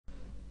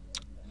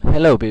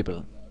Hello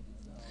people,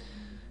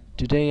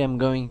 today I'm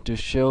going to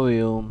show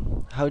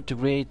you how to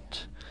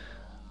create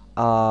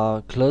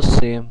a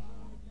glossy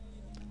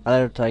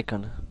alert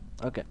icon.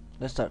 Okay,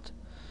 let's start.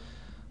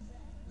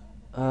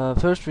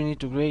 First we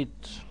need to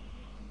create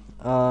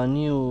a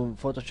new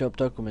Photoshop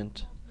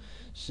document.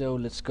 So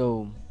let's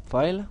go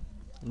File,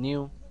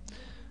 New,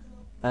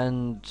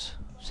 and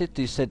set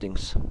these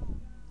settings.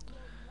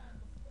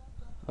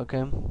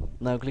 Okay,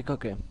 now click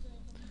OK.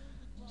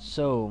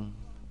 So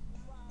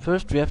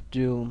first we have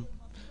to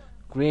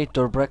create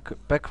our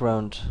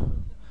background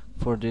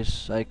for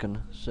this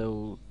icon.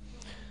 So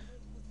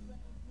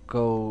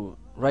go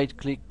right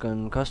click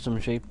on custom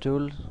shape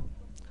tool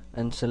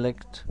and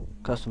select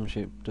custom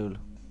shape tool.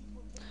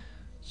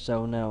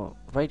 So now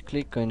right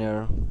click on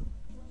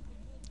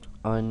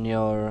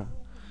your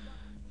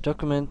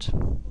document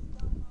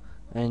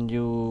and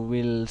you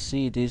will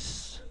see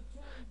this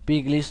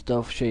big list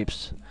of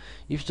shapes.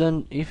 If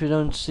you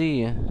don't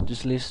see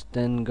this list,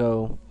 then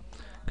go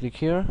click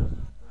here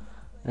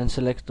and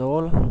select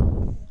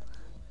all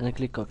and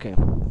click OK.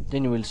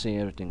 Then you will see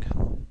everything.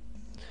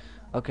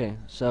 Okay,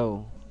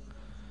 so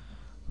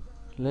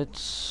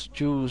let's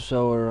choose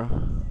our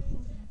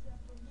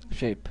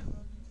shape.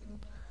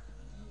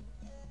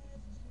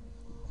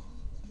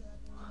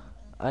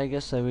 I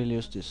guess I will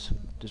use this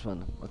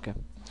one. Okay,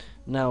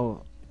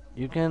 now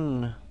you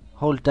can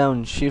hold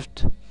down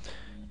shift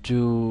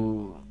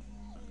to,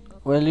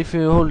 well, if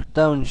you hold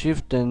down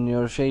shift then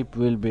your shape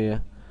will be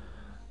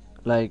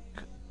like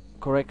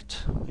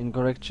in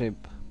correct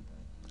shape.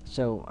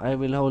 So I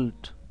will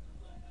hold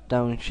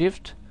down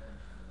shift,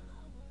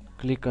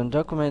 click on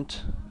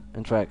document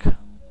and drag.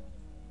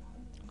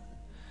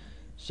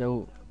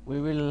 So we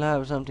will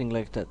have something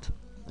like that.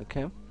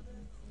 Okay,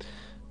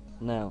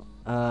 now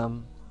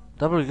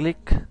double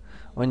click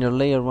on your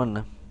layer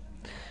 1.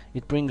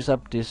 It brings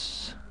up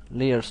this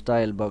layer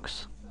style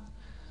box.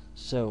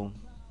 So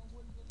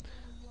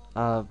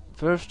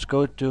first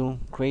go to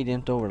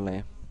gradient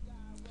overlay,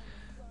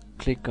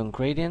 click on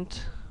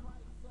gradient.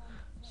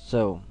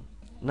 So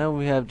now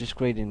we have this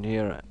gradient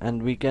here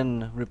and we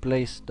can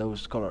replace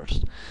those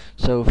colors.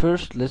 So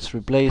first let's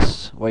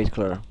replace white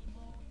color.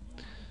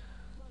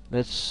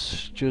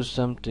 Let's choose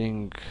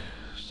something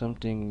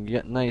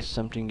nice,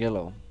 something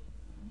yellow.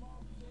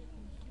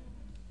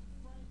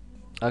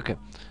 Okay,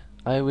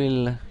 I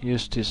will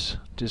use this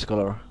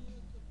color.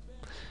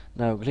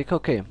 Now click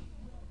OK.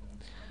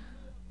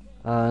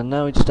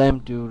 Now it's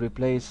time to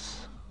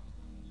replace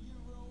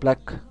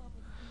black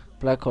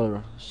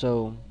color.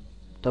 So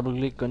double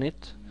click on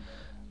it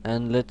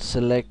and let's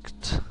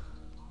select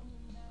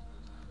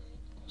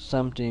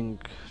something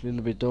a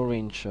little bit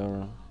orange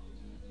or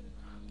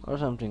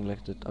something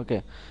like that.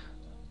 Okay,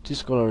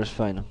 this color is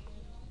fine.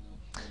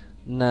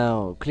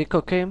 Now click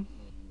OK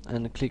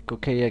and click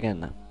OK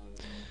again.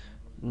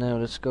 Now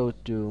let's go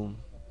to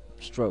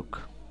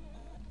stroke,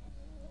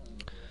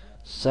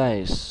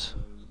 size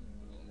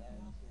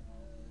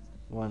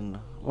 1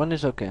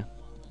 is okay.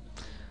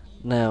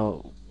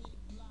 Now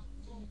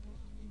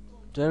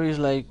there is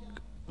like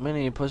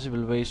many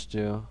possible ways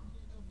to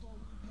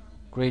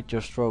create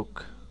your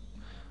stroke.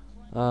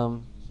 I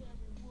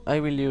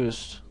will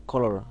use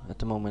color at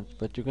the moment,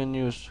 but you can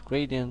use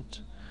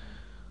gradient,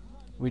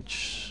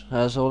 which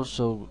has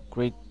also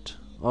great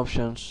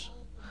options,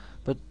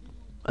 but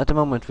at the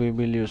moment we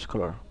will use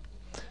color.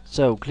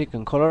 So click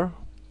on color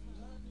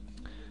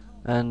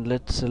and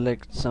let's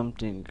select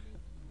something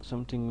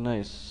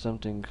nice,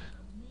 something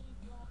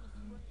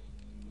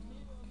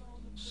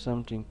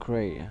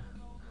gray.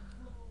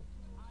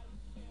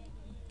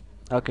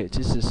 Okay,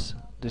 this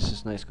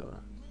is nice color.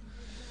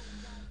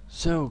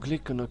 So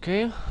click on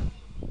OK.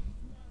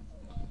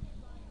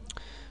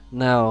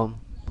 Now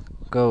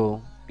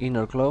go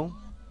inner glow,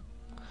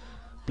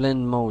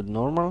 blend mode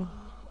normal,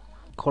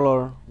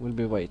 color will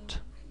be white.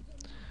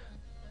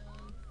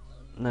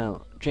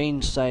 Now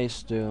change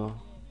size to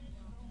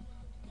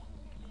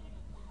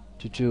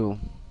 2.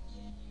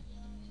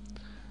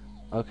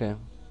 Okay,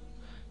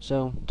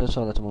 so that's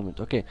all at the moment.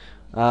 Okay,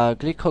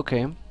 click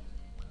OK.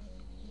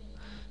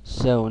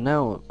 So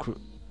now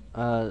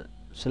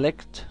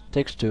select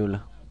text tool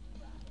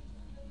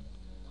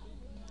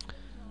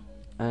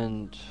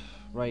and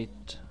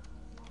write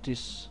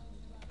this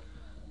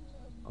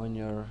on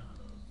your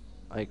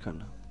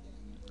icon.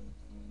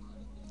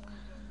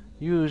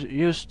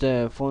 Use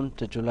the font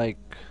that you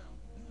like.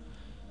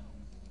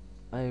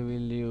 I will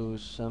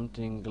use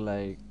something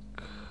like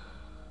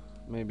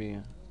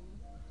maybe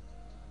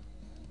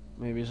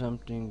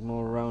something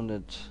more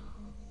rounded.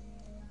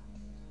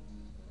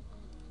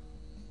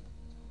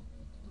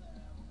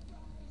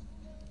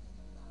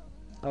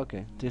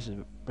 Okay, this is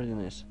pretty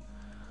nice.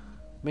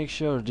 Make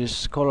sure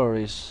this color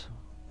is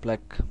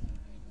black.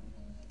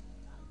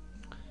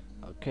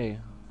 Okay,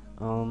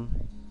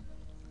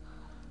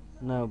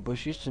 now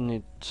position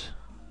it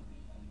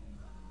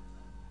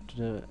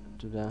to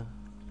the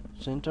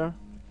center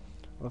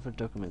of the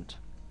document.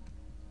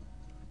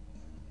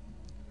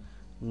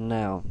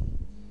 Now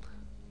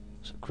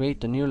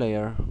create a new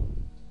layer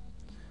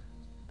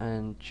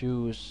and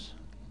choose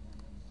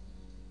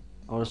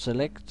or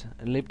select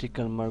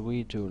elliptical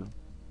marquee tool.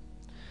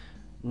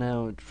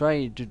 Now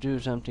try to do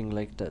something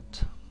like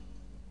that.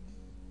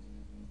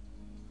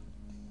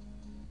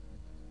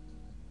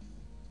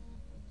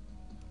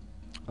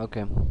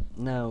 Okay,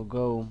 now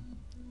go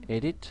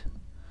edit,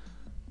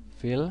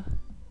 fill,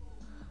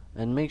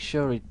 and make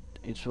sure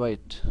it's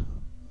white.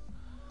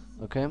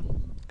 Okay,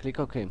 click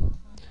OK.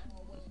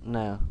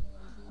 Now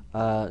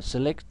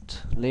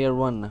select layer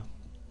 1,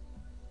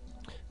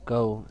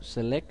 go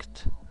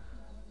select,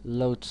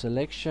 load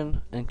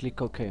selection, and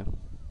click OK.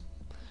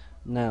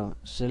 Now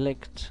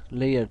select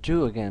layer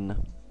 2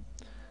 again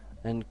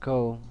and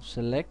go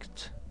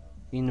select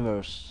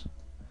inverse.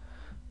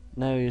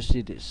 Now you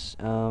see this.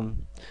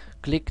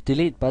 Click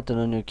delete button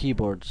on your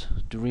keyboard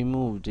to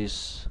remove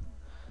this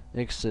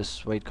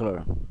excess white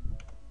color,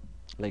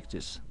 like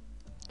this.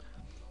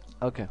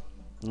 Okay,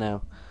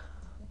 now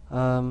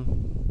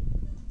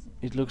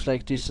it looks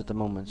like this at the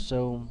moment,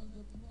 so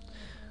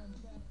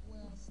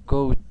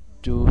go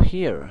to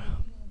here,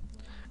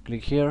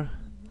 click here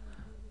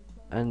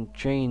and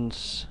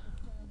change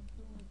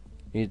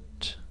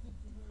it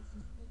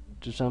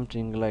to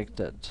something like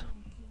that.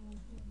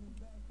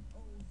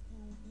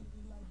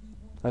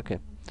 Okay,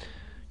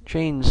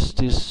 change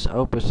this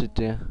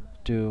opacity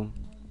to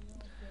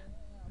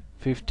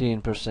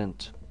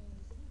 15%,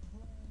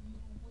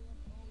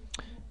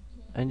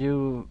 and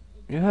you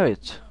have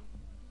it.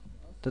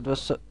 That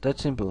was that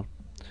simple.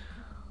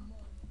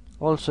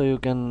 Also, you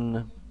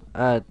can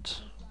add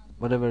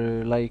whatever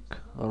you like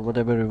or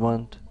whatever you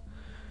want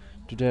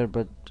to there,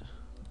 but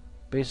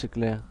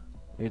basically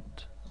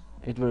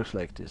it works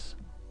like this.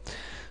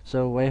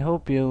 So I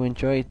hope you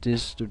enjoyed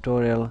this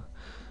tutorial,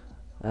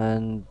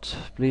 and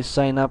please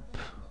sign up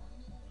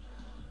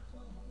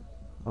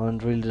on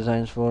Real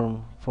Designs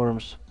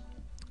forums,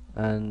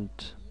 and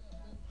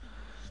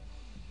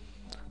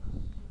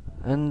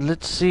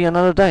let's see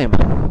another time.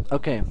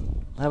 Okay,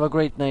 have a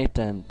great night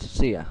and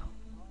see ya.